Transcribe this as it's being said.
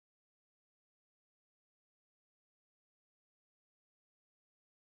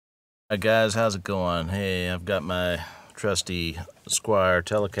Hi guys, how's it going? Hey, I've got my trusty Squire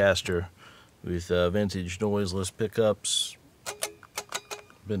telecaster with vintage noiseless pickups.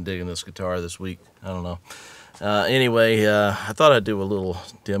 Been digging this guitar this week. I don't know. Anyway, I thought I'd do a little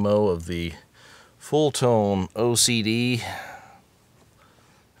demo of the Fulltone OCD.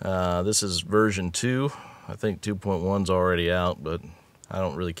 This is version 2. I think 2.1's already out, but I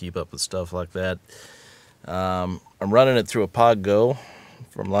don't really keep up with stuff like that. I'm running it through a podgo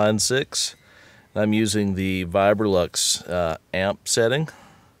from line 6. I'm using the Vibrolux amp setting,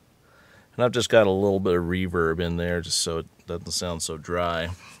 and I've just got a little bit of reverb in there just so it doesn't sound so dry.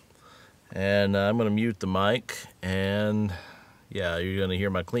 And I'm going to mute the mic, and yeah, you're going to hear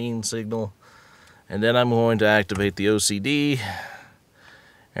my clean signal. And then I'm going to activate the OCD,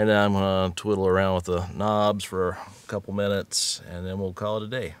 and then I'm going to twiddle around with the knobs for a couple minutes, and then we'll call it a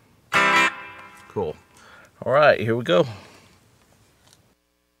day. Cool. All right, here we go.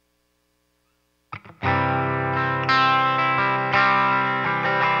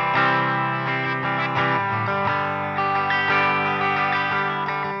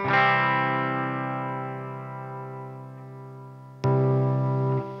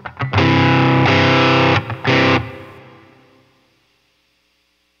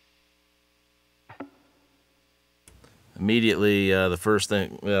 Immediately, the first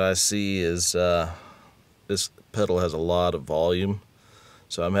thing that I see is this pedal has a lot of volume,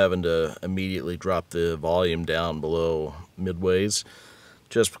 so I'm having to immediately drop the volume down below midways,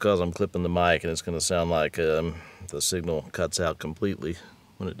 just because I'm clipping the mic and it's going to sound like the signal cuts out completely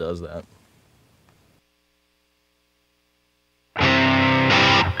when it does that.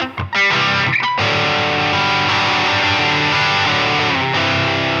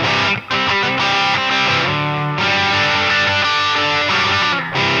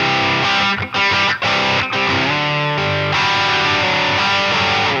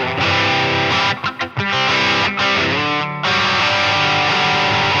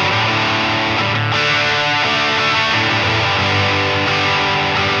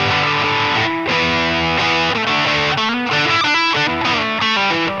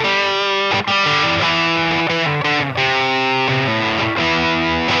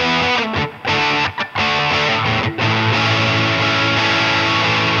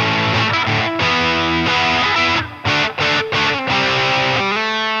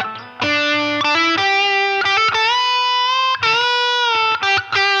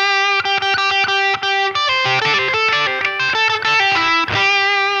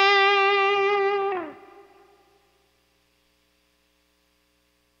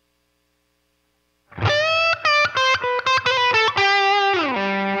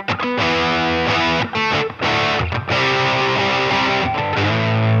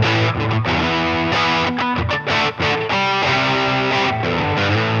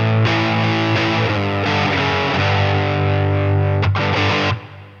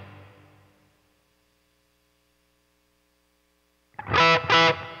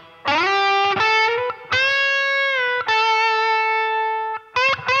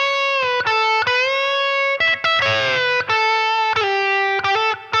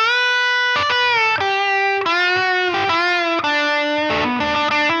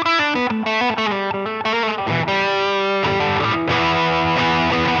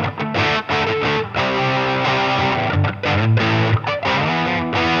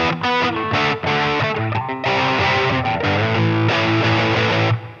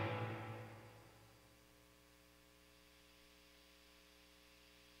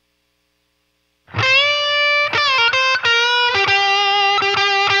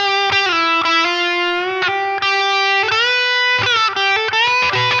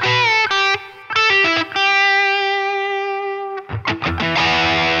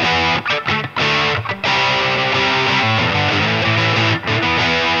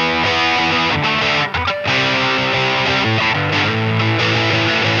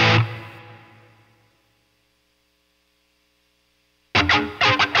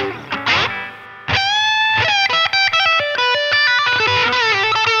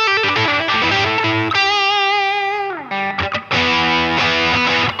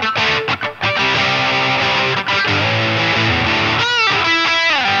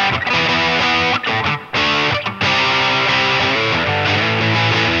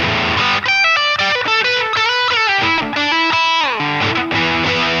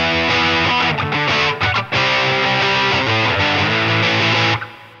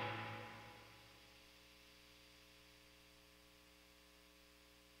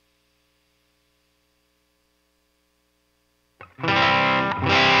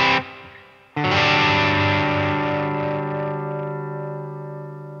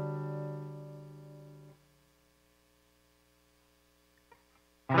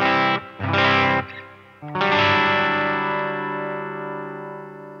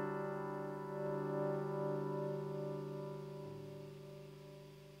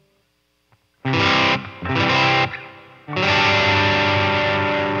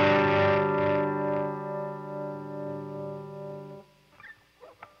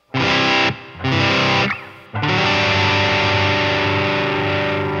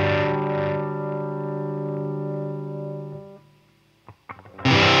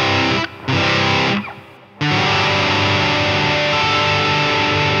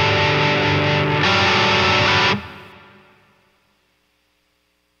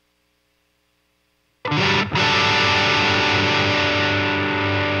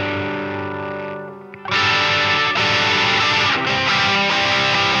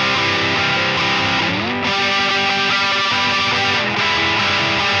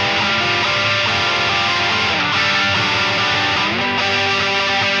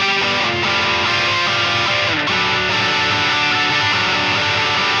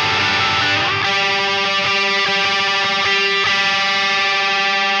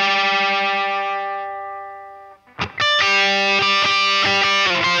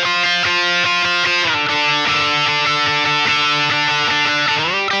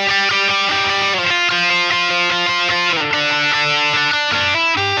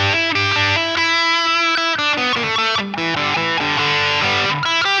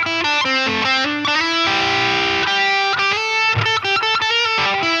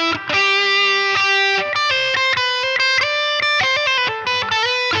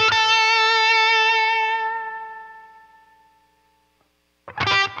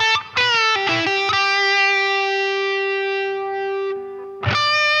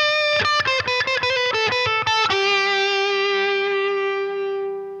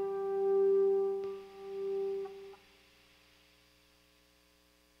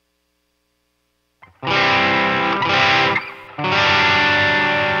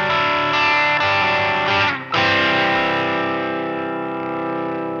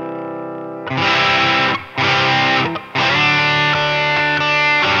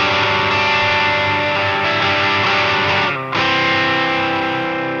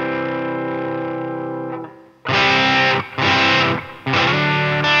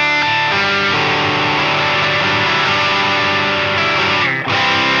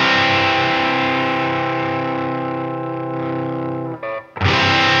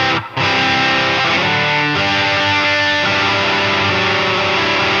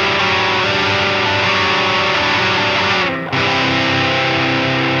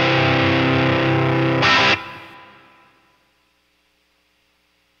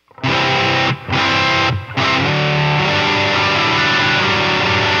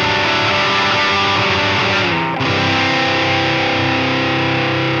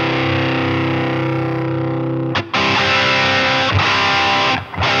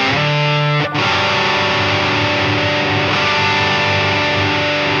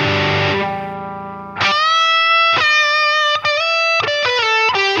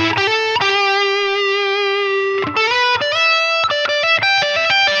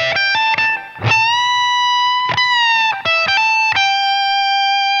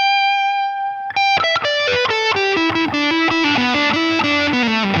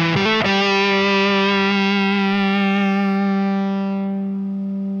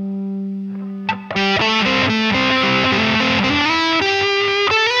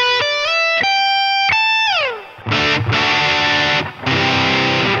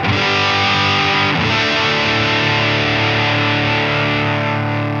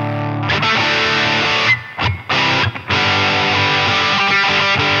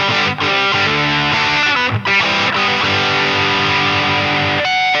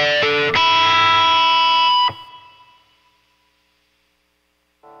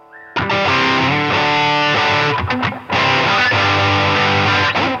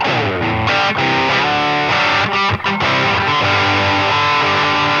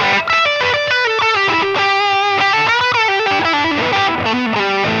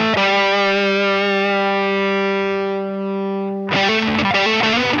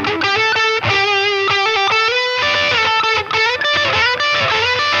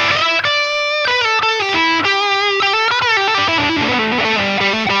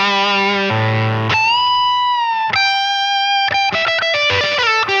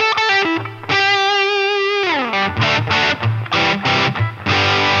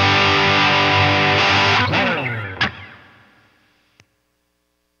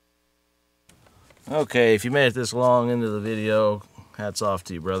 Okay, if you made it this long into the video, hats off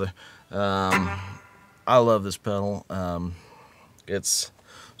to you, brother. I love this pedal. It's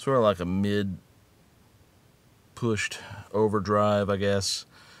sort of like a mid-pushed overdrive, I guess.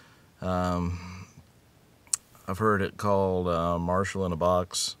 I've heard it called Marshall in a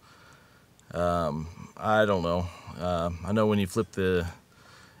box. I don't know. I know when you flip the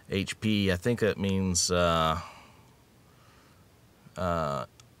HP, I think that means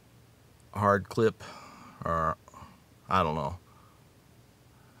hard clip, or I don't know.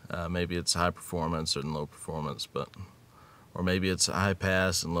 Maybe it's high performance and low performance, or maybe it's high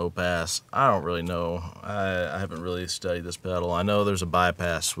pass and low pass. I don't really know. I haven't really studied this pedal. I know there's a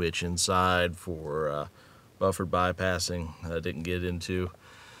bypass switch inside for buffered bypassing that I didn't get into.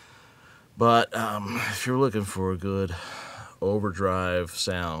 But if you're looking for a good overdrive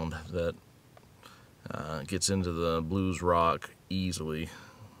sound that gets into the blues rock easily,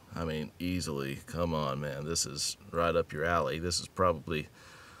 I mean easily, come on man, this is right up your alley. This is probably,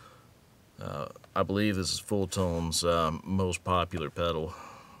 I believe this is Fulltone's most popular pedal.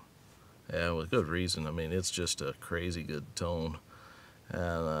 Yeah, with good reason. I mean, it's just a crazy good tone.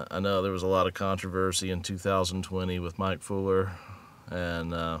 And I know there was a lot of controversy in 2020 with Mike Fuller,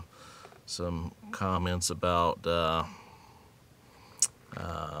 and some comments about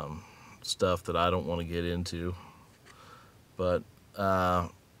stuff that I don't want to get into, but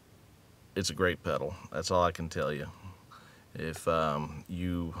it's a great pedal. That's all I can tell you. If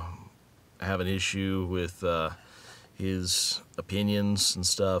you have an issue with his opinions and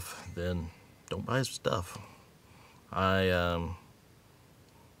stuff, then don't buy his stuff. I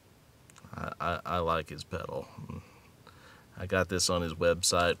like his pedal. I got this on his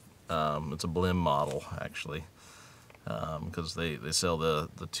website. It's a blim model, actually, because they sell the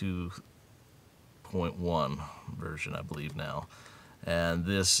 2.1 version, I believe, now. And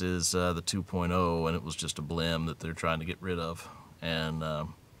this is the 2.0, and it was just a blim that they're trying to get rid of. And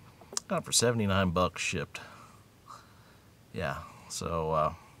got it for 79 bucks shipped. Yeah,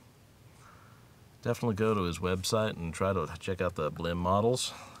 so definitely go to his website and try to check out the blim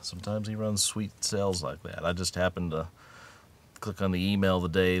models. Sometimes he runs sweet sales like that. I just happened to click on the email the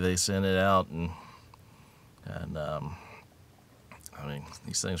day they sent it out, and I mean,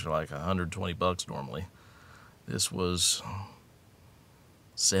 these things are like 120 bucks normally. This was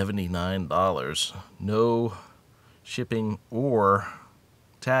 $79, no shipping or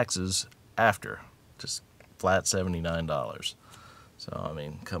taxes after, just flat $79. So I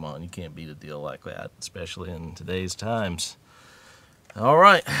mean, come on, you can't beat a deal like that, especially in today's times. All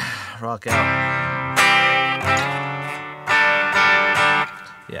right, rock out.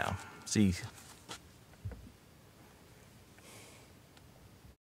 Yeah, see.